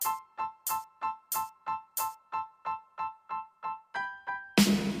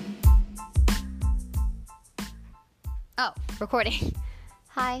Oh, recording.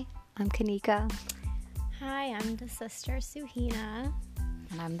 Hi, I'm Kanika. Hi, I'm the sister Suhina.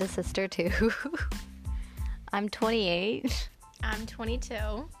 And I'm the sister too. I'm 28. I'm 22.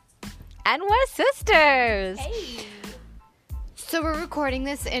 And we're sisters! Hey! So we're recording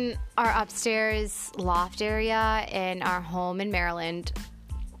this in our upstairs loft area in our home in Maryland.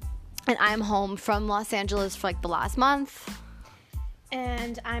 And I'm home from Los Angeles for like the last month.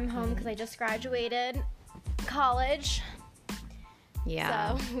 And I'm home because I just graduated college.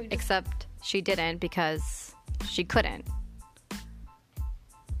 Yeah. So Except she didn't because she couldn't.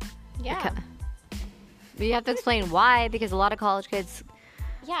 Yeah. You have to explain why, because a lot of college kids,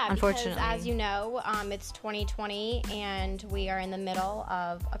 Yeah, unfortunately. because as you know, it's 2020 and we are in the middle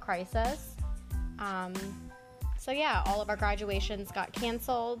of a crisis. So yeah, all of our graduations got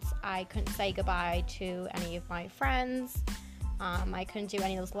canceled. I couldn't say goodbye to any of my friends. I couldn't do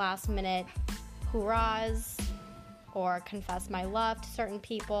any of those last minute hurrahs or confess my love to certain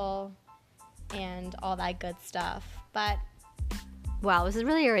people and all that good stuff. But wow, this is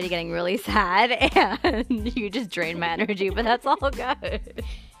really already getting really sad, and you just drained my energy, but that's all good.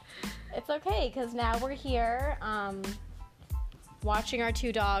 it's okay because now we're here watching our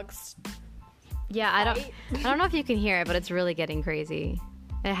two dogs. Yeah, I don't know if you can hear it, but it's really getting crazy.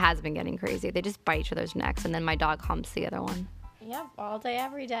 It has been getting crazy. They just bite each other's necks, and then my dog humps the other one. Yep, all day,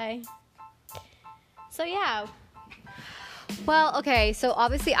 every day. So yeah. Well, okay, so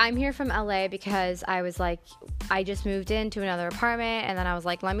obviously I'm here from LA because I was like, I just moved into another apartment, and then I was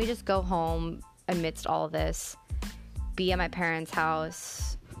like, let me just go home amidst all of this, be at my parents'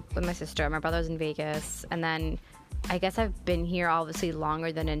 house with my sister. My brother's in Vegas, and then I guess I've been here obviously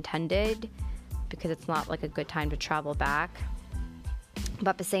longer than intended because it's not like a good time to travel back.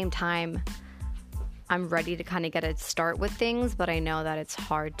 But at the same time, I'm ready to kind of get a start with things, but I know that it's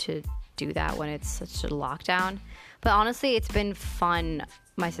hard to do that when it's such a lockdown. But honestly, it's been fun,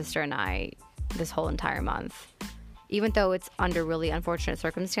 my sister and I, this whole entire month. Even though it's under really unfortunate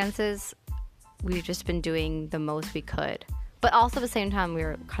circumstances, we've just been doing the most we could. But also at the same time, we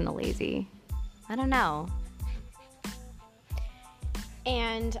were kind of lazy. I don't know.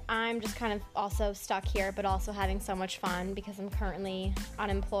 And I'm just kind of also stuck here, but also having so much fun because I'm currently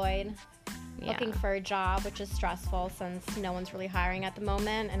unemployed, looking for a job, which is stressful since no one's really hiring at the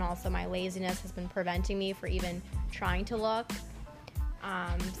moment. And also my laziness has been preventing me from even trying to look.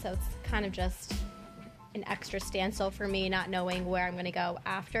 So it's kind of just an extra standstill for me, not knowing where I'm going to go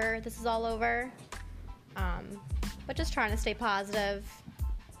after this is all over. But just trying to stay positive,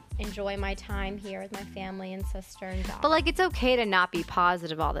 enjoy my time here with my family and sister and dog. But, like, it's okay to not be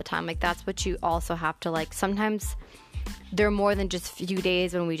positive all the time. Like, that's what you also have to, like, sometimes there are more than just a few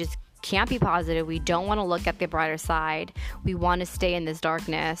days when we just can't be positive. We don't want to look at the brighter side. We want to stay in this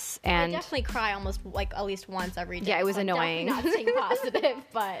darkness. And I definitely cry almost, like, at least once every day. Yeah, it was so annoying. I'm definitely not staying positive,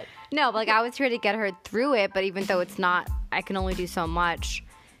 but... No, but, like, I was here to get her through it, but even though it's not, I can only do so much.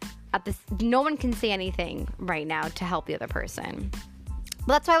 No one can say anything right now to help the other person.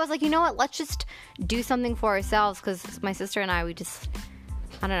 But that's why I was like, you know what, let's just do something for ourselves, because my sister and I, we just,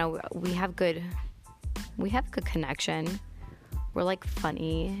 I don't know, we have good connection. We're like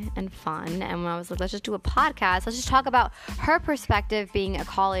funny and fun, and when I was like, let's just do a podcast, let's just talk about her perspective being a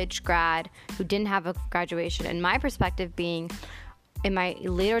college grad who didn't have a graduation, and my perspective being in my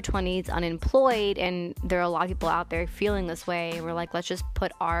later 20s unemployed, and there are a lot of people out there feeling this way, and we're like, let's just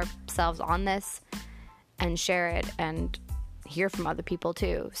put ourselves on this and share it and hear from other people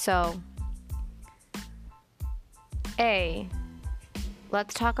too. So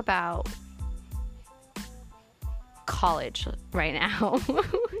let's talk about college right now.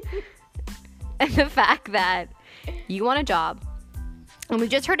 And the fact that you want a job, and we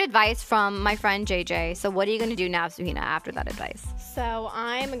just heard advice from my friend JJ. So what are you going to do now, Suhina, after that advice? So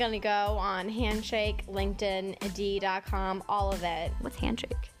I'm going to go on Handshake, LinkedIn, Indeed.com, all of it. What's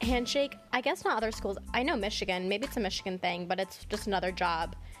Handshake? Handshake, I guess not other schools. I know Michigan. Maybe it's a Michigan thing, but it's just another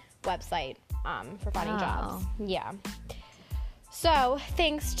job website for finding jobs. Yeah. So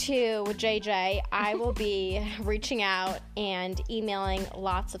thanks to JJ, I will be reaching out and emailing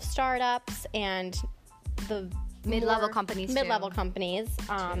lots of startups and the Mid-level companies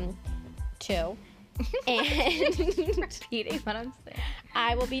too. And repeating what I'm saying.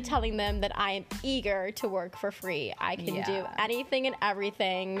 I will be telling them that I am eager to work for free. I can do anything and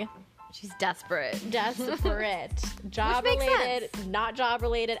everything. She's desperate. Job related, not job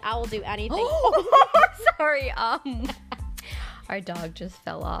related. I will do anything. Sorry. Our dog just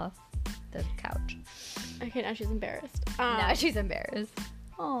fell off the couch. Okay, now she's embarrassed. Now she's embarrassed.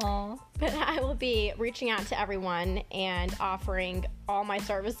 Aww. But I will be reaching out to everyone and offering all my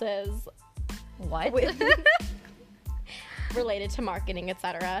services. What? related to marketing,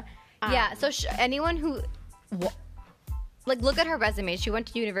 etc. Yeah, so anyone who, like, look at her resume. She went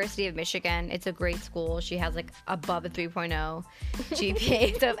to University of Michigan. It's a great school. She has, like, above a 3.0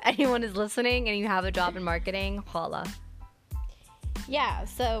 GPA. So if anyone is listening and you have a job in marketing, holla. Yeah,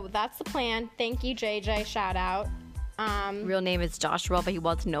 so that's the plan. Thank you, JJ. Shout out. Real name is Joshua, but he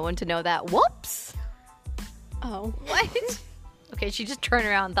wants no one to know that. Whoops! Oh. What? Okay, she just turned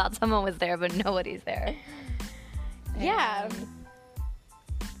around and thought someone was there, but nobody's there. Yeah.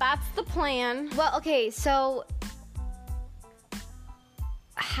 That's the plan. Well, okay, so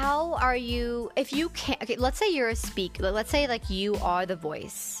how are you, if you can't, okay, let's say you're a speaker, let's say like you are the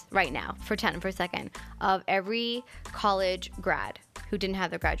voice right now, pretend for a second, of every college grad who didn't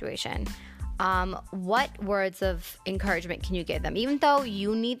have their graduation. What words of encouragement can you give them? Even though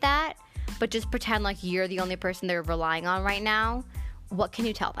you need that, but just pretend like you're the only person they're relying on right now, what can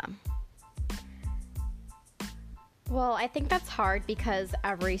you tell them? Well, I think that's hard because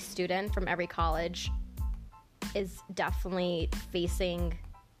every student from every college is definitely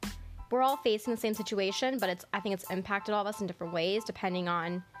we're all facing the same situation, but I think it's impacted all of us in different ways, depending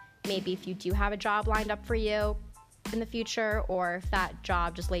on maybe if you do have a job lined up for you in the future, or if that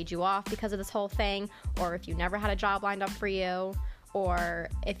job just laid you off because of this whole thing, or if you never had a job lined up for you, or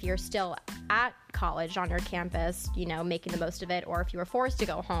if you're still at college on your campus, you know, making the most of it, or if you were forced to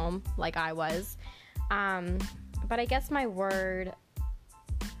go home like I was. But I guess my word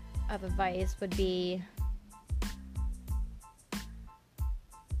of advice would be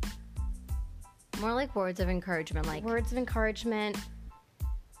more like words of encouragement. Like words of encouragement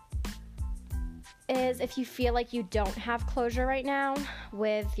is, if you feel like you don't have closure right now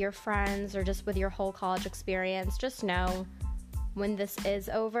with your friends or just with your whole college experience, just know when this is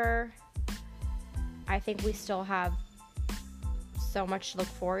over, I think we still have so much to look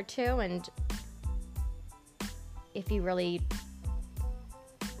forward to, and if you really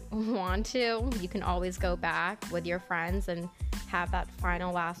want to, you can always go back with your friends and have that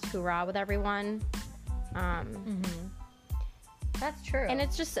final last hoorah with everyone. That's true. And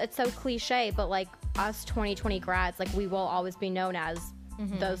it's so cliche, but like us 2020 grads, like we will always be known as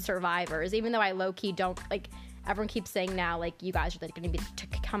those survivors, even though I low-key don't, like, everyone keeps saying now, like, you guys are going to be to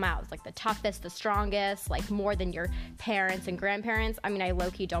come out as like the toughest, the strongest, like more than your parents and grandparents. I mean, I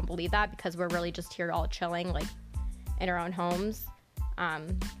low-key don't believe that, because we're really just here all chilling, like, in our own homes,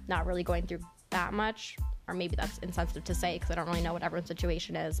 not really going through that much. Or maybe that's insensitive to say, because I don't really know what everyone's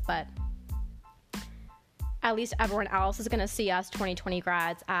situation is, but at least everyone else is going to see us 2020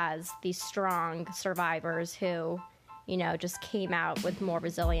 grads as these strong survivors who, you know, just came out with more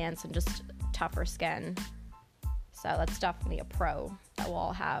resilience and just tougher skin. So that's definitely a pro that we'll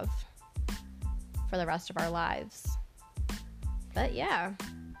all have for the rest of our lives. But yeah,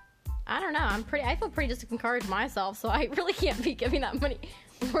 I don't know. I feel pretty just encouraged myself, so I really can't be giving that many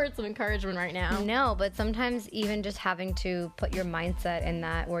words of encouragement right now. No, but sometimes even just having to put your mindset in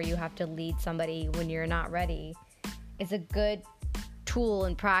that, where you have to lead somebody when you're not ready, is a good tool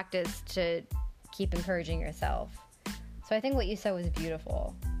and practice to keep encouraging yourself. So I think what you said was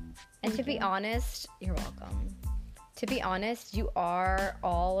beautiful. And to be honest, you're welcome. To be honest,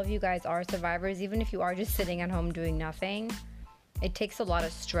 all of you guys are survivors, even if you are just sitting at home doing nothing. It takes a lot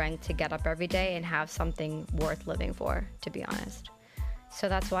of strength to get up every day and have something worth living for, to be honest. So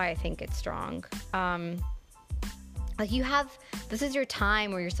that's why I think it's strong. Like, this is your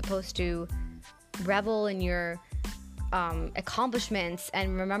time where you're supposed to revel in your accomplishments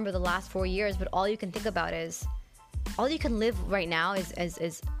and remember the last 4 years, but all you can think about is, all you can live right now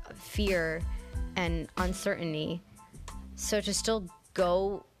is fear and uncertainty. So to still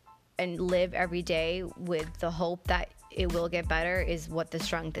go and live every day with the hope that it will get better is what the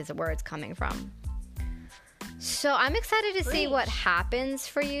strength is, where it's coming from. So I'm excited to see what happens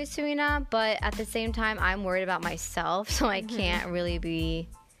for you, Serena, but at the same time, I'm worried about myself, so I can't really be,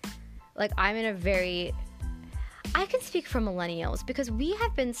 like, I can speak for millennials, because we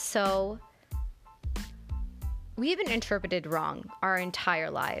have been interpreted wrong our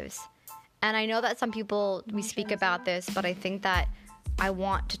entire lives. And I know that some people, we speak about this, but I think that I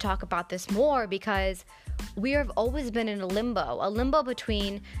want to talk about this more, because we have always been in a limbo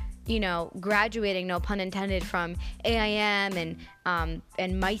between, you know, graduating, no pun intended, from AIM and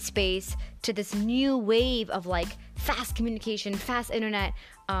MySpace to this new wave of like fast communication, fast internet,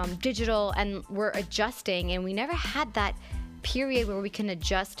 digital, and we're adjusting, and we never had that period where we can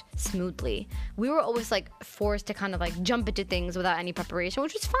adjust smoothly. We were always like forced to kind of like jump into things without any preparation,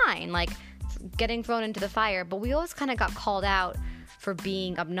 which was fine, like getting thrown into the fire, but we always kind of got called out for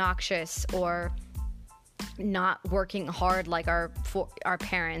being obnoxious or not working hard like our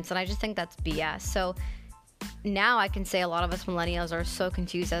parents, and I just think that's BS. So now I can say a lot of us millennials are so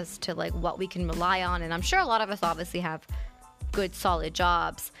confused as to like what we can rely on, and I'm sure a lot of us obviously have good solid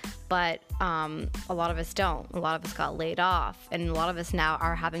jobs, but a lot of us don't. A lot of us got laid off, and a lot of us now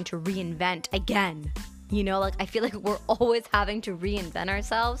are having to reinvent again. You know, like I feel like we're always having to reinvent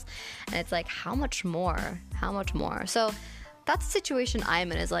ourselves, and it's like how much more? So that's the situation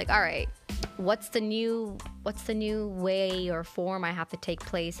I'm in, is like, all right, what's the new way or form I have to take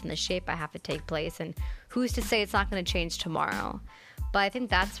place, and the shape I have to take place, and who's to say it's not going to change tomorrow? But I think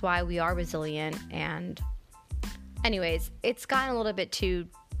that's why we are resilient. And anyways, it's gotten a little bit too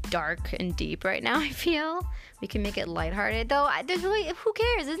dark and deep right now. I feel we can make it lighthearted, though. There's really, who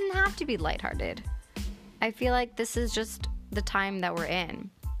cares? It doesn't have to be lighthearted. I feel like this is just the time that we're in.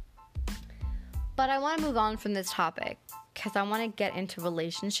 But I want to move on from this topic because I want to get into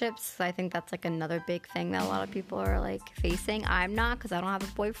relationships. I think that's like another big thing that a lot of people are like facing. I'm not, because I don't have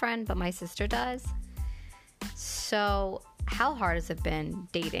a boyfriend, but my sister does. So how hard has it been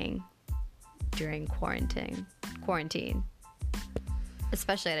dating during quarantine,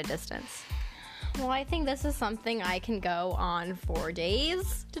 especially at a distance? Well, I think this is something I can go on for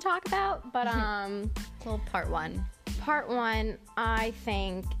days to talk about, but well, part one, I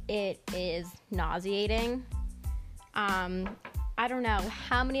think it is nauseating. I don't know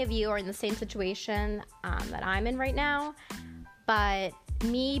how many of you are in the same situation that I'm in right now, but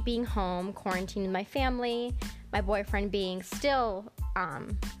me being home, quarantined with my family, my boyfriend being still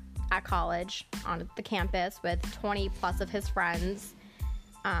at college on the campus with 20 plus of his friends,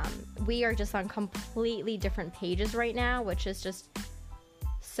 we are just on completely different pages right now, which is just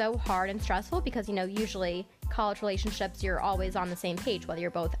so hard and stressful because, you know, usually college relationships, you're always on the same page, whether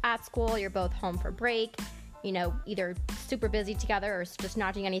you're both at school, you're both home for break, you know, either super busy together or just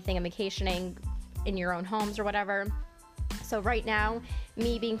not doing anything and vacationing in your own homes or whatever. So right now,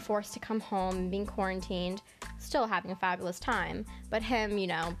 me being forced to come home and being quarantined, still having a fabulous time, but him, you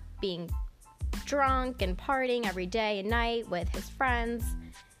know, being drunk and partying every day and night with his friends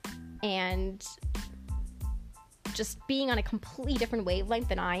and just being on a completely different wavelength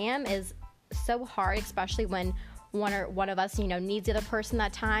than I am is so hard, especially when one of us, you know, needs the other person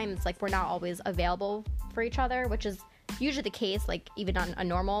that time. It's like we're not always available for each other, which is usually the case, like even on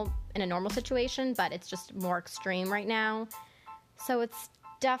in a normal situation, but it's just more extreme right now. So it's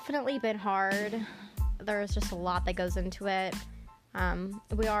definitely been hard. There's just a lot that goes into it.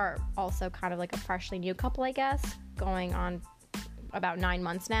 We are also kind of like a freshly new couple, I guess, going on about 9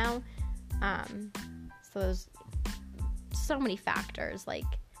 months now. So there's so many factors. Like,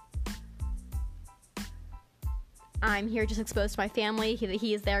 I'm here just exposed to my family.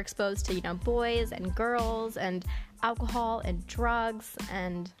 He is there exposed to, you know, boys and girls and alcohol and drugs,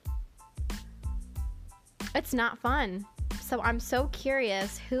 and it's not fun. So I'm so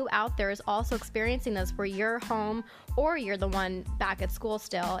curious who out there is also experiencing this, where you're home or you're the one back at school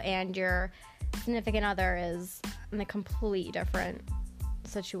still and your significant other is in a completely different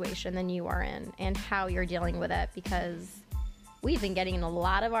situation than you are in, and how you're dealing with it, because we've been getting in a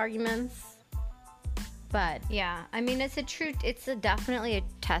lot of arguments. But yeah, I mean, it's definitely a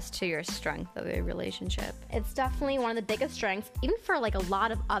test to your strength of a relationship. It's definitely one of the biggest strengths, even for like a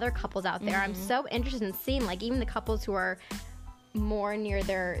lot of other couples out there. I'm so interested in seeing, like, even the couples who are more near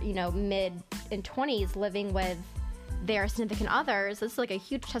their, you know, mid and 20s living with their significant others. This is like a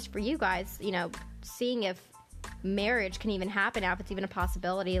huge test for you guys, you know, seeing if marriage can even happen now, if it's even a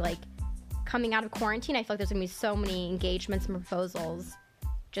possibility. Like, coming out of quarantine, I feel like there's gonna be so many engagements and proposals,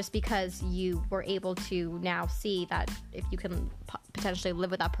 just because you were able to now see that if you can potentially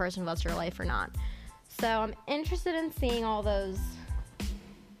live with that person for the rest of your life or not. So I'm interested in seeing all those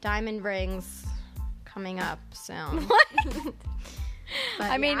diamond rings coming up soon.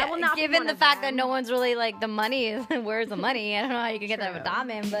 I mean, given the fact that no one's really like, the money, where's the money? I don't know how you can get that with a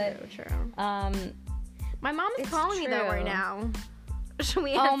diamond, but true. My mom is calling me though right now. Should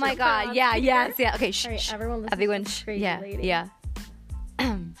we? Oh my god! Yeah, yes, yeah. Okay, shh. Right, everyone crazy lady. Yeah.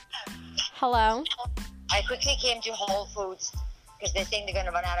 Hello? I quickly came to Whole Foods because they're saying they're going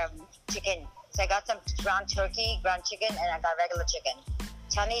to run out of chicken. So I got some ground turkey, ground chicken, and I got regular chicken.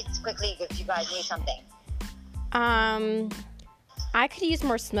 Tell me quickly if you guys need something. I could use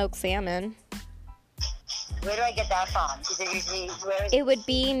more smoked salmon. Where do I get that from? Is it usually, it would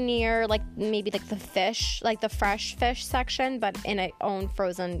be near, like, maybe like the fish, like the fresh fish section, but in its own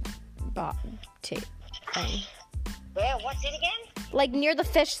frozen thing. Where? What's it again? Like near the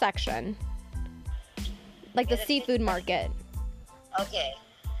fish section. Like the seafood market. Okay.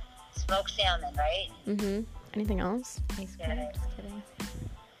 Smoked salmon, right? Mm-hmm. Anything else? Ice cream? Yeah. Just kidding.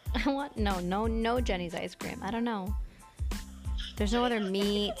 I want no Jenny's ice cream. I don't know. There's no other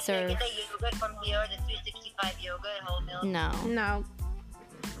meats or... Get the yogurt from here, the 365 5 yogurt, whole milk? No. No.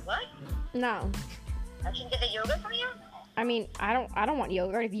 What? No. I can get the yogurt from you? I mean, I don't want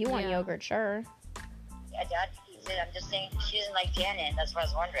yogurt. If you want Yeah. yogurt, sure. Yeah, Dad eats it. I'm just saying she doesn't like tannin. That's what I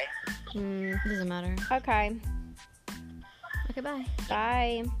was wondering. Doesn't matter. Okay. Okay, bye.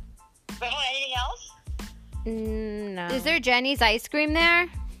 Bye. But hold on, anything else? No. Is there Jenny's ice cream there?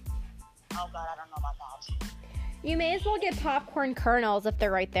 Oh, God, I don't know about that. You may as well get popcorn kernels if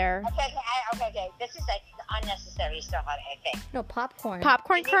they're right there. Okay. This is like unnecessary stuff, I think. No, popcorn.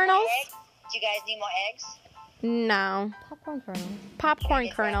 Popcorn Do you need more kernels? eggs? Do you guys need more eggs? No. Popcorn kernel. Popcorn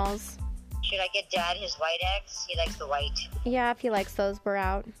Yes, kernels. Should I get Dad his white eggs? He likes the white. Yeah, if he likes those, we're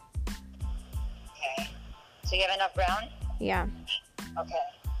out. Okay. So you have enough brown? Yeah. Okay.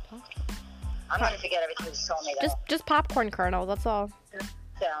 I'm gonna forget everything you told me, though. Just popcorn kernels, that's all.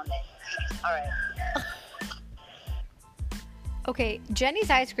 Down there. All right. Okay, Jenny's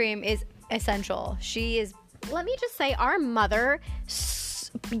ice cream is essential. She is. Let me just say, our mother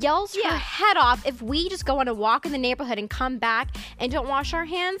yells her Yeah. head off if we just go on a walk in the neighborhood and come back and don't wash our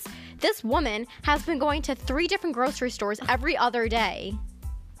hands. This woman has been going to 3 different grocery stores every other day.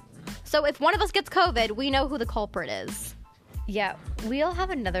 So if one of us gets COVID, we know who the culprit is. Yeah, we'll have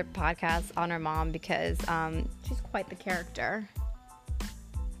another podcast on her mom because She's quite the character.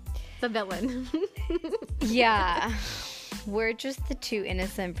 The villain. yeah, we're just the 2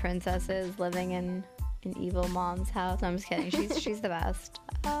 innocent princesses living in an evil mom's house. I'm just kidding. She's the best.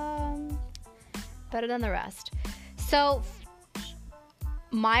 Better than the rest. So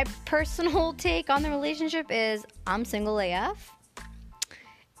my personal take on the relationship is I'm single AF.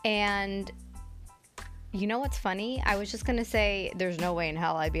 And you know what's funny? I was just going to say there's no way in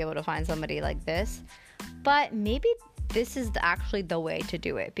hell I'd be able to find somebody like this. But maybe this is actually the way to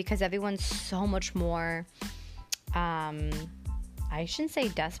do it because everyone's so much more, I shouldn't say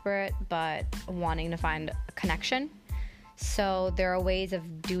desperate, but wanting to find a connection. So there are ways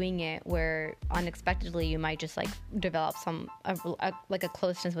of doing it where unexpectedly you might just like develop like a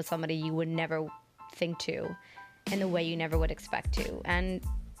closeness with somebody you would never think to in the way you never would expect to. And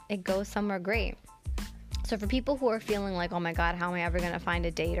it goes somewhere great. So for people who are feeling like, oh my God, how am I ever going to find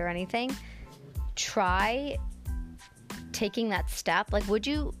a date or anything? Try taking that step. Like, would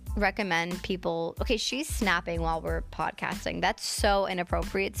you recommend people... Okay, she's snapping while we're podcasting. That's so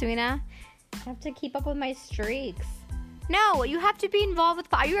inappropriate, Serena. I have to keep up with my streaks. No, you have to be involved with...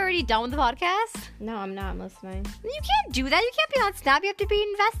 Are you already done with the podcast? No, I'm not listening. You can't do that. You can't be on Snap. You have to be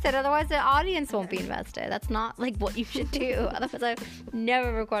invested. Otherwise, the audience won't be invested. That's not like what you should do. Otherwise, I'm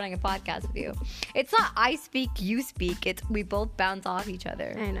never recording a podcast with you. It's not I speak, you speak. It's we both bounce off each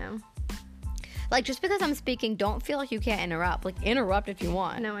other. I know. Like, just because I'm speaking, don't feel like you can't interrupt. Like, interrupt if you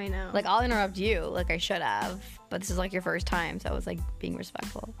want. No, I know. Like, I'll interrupt you like I should have. But this is like your first time. So I was like being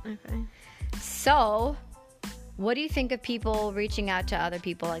respectful. Okay. So... what do you think of people reaching out to other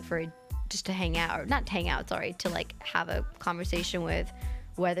people, like for just to hang out, or not hang out, sorry, to like have a conversation with,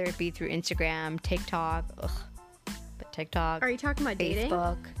 whether it be through Instagram, TikTok, but TikTok. Are you talking about dating?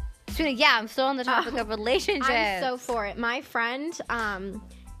 Facebook. Yeah, I'm still on the topic of relationships. I'm so for it. My friend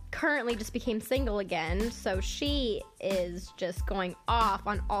currently just became single again, so she is just going off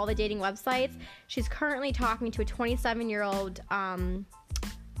on all the dating websites. She's currently talking to a 27-year-old,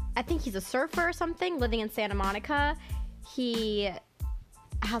 I think he's a surfer or something, living in Santa Monica. He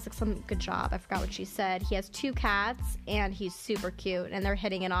has like some good job. I forgot what she said. He has 2 cats, and he's super cute, and they're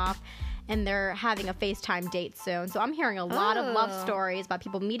hitting it off, and they're having a FaceTime date soon. So I'm hearing a lot of love stories about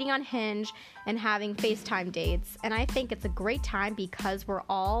people meeting on Hinge and having FaceTime dates, and I think it's a great time because we're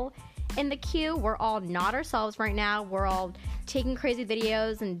all in the queue. We're all not ourselves right now. We're all taking crazy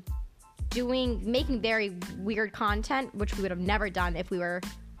videos and making very weird content, which we would have never done if we were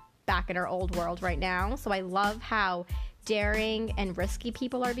back in our old world right now. So I love how daring and risky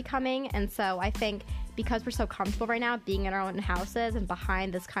people are becoming. And so I think because we're so comfortable right now being in our own houses and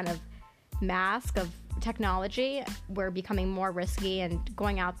behind this kind of mask of technology, we're becoming more risky and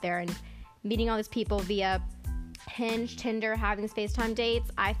going out there and meeting all these people via Hinge, Tinder, having these FaceTime dates.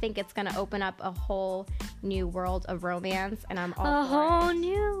 I think it's going to open up a whole new world of romance, and I'm all for it. A whole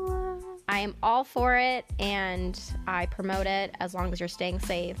new world. I am all for it, and I promote it as long as you're staying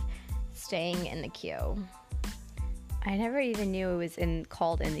safe, staying in the queue. I never even knew it was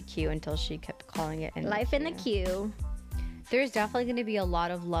called In the Queue until she kept calling it Life in the queue. There's definitely going to be a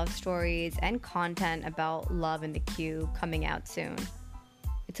lot of love stories and content about love in the queue coming out soon.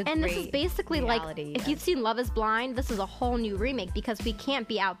 It's a And great this is basically like, if you've seen Love is Blind, this is a whole new remake because we can't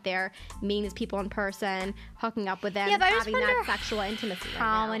be out there meeting these people in person, hooking up with them, Yeah, but I just having that wonder sexual intimacy right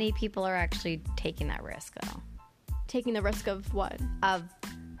how now. many people are actually taking that risk, though, Taking the risk of what? of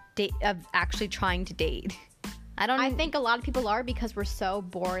actually trying to date. I think a lot of people are because we're so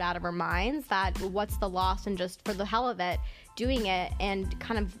bored out of our minds that what's the loss in just for the hell of it doing it and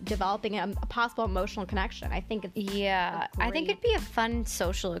kind of developing a possible emotional connection. I think it's I think it'd be a fun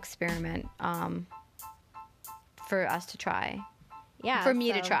social experiment for us to try. Yeah. For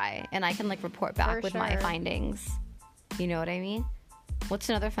me to try, and I can like report back with my sure. findings. You know what I mean? What's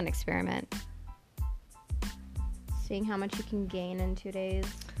another fun experiment? Seeing how much you can gain in 2 days.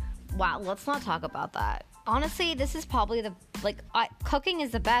 Wow, let's not talk about that. Honestly, this is probably cooking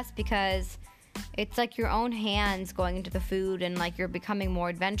is the best because it's like your own hands going into the food, and like you're becoming more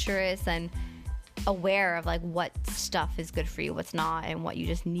adventurous and aware of like what stuff is good for you, what's not, and what you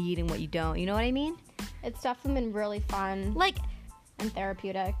just need and what you don't. You know what I mean? It's definitely been really fun, like, and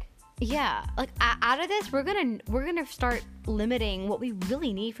therapeutic. Yeah, like out of this, we're gonna start limiting what we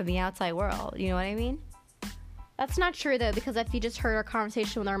really need from the outside world. You know what I mean? That's not true though, because if you just heard our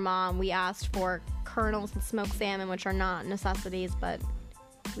conversation with our mom, we asked for kernels and smoked salmon, which are not necessities, but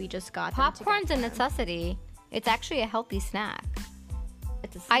we just got them Popcorn's a necessity. It's actually a healthy snack.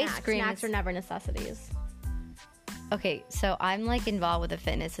 It's a snack. Ice cream Snacks are never necessities. Okay, so I'm like involved with the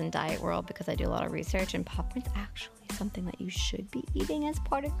fitness and diet world because I do a lot of research, and popcorn's actually something that you should be eating as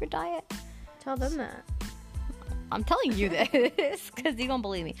part of your diet. Tell them that. I'm telling you this because you don't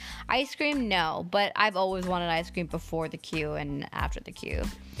believe me. Ice cream, no, but I've always wanted ice cream before the queue and after the queue.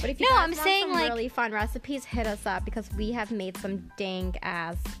 But if you guys want some really fun recipes, hit us up because we have made some dank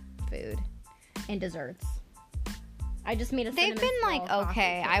ass food and desserts. I just made a cinnamon They've been like swirl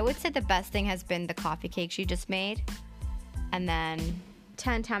okay. coffee I would say the best thing has been the coffee cake she just made, and then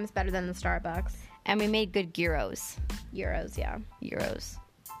 10 times better than the Starbucks. And we made good gyros. Euros.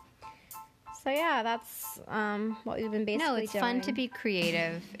 So yeah, that's what we've been basically doing. No, it's fun to be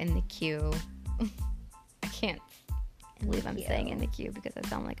creative in the queue. I can't believe I'm saying in the queue because I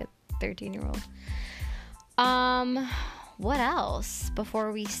sound like a 13-year-old. What else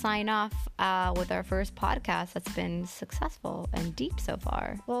before we sign off with our first podcast that's been successful and deep so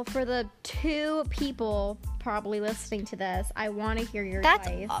far? Well, for the 2 people probably listening to this, I want to hear your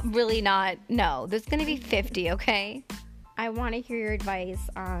advice. That's really not. No, there's going to be 50, okay? I want to hear your advice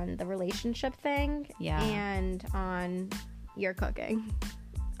on the relationship thing and on your cooking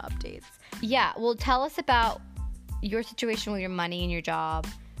updates. Yeah, well, tell us about your situation with your money and your job,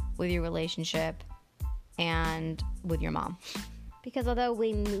 with your relationship, and with your mom. Because although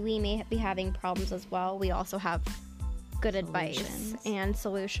we may be having problems as well, we also have good advice and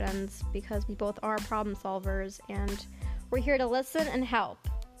solutions because we both are problem solvers and we're here to listen and help.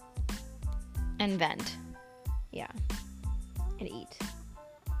 And vent. Yeah. And eat.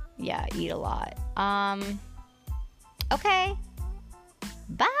 Yeah, eat a lot. Okay.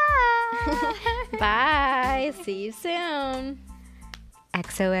 Bye. Bye. See you soon.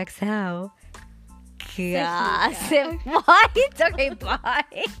 XOXO. Gossip. What? Okay,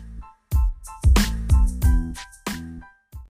 bye.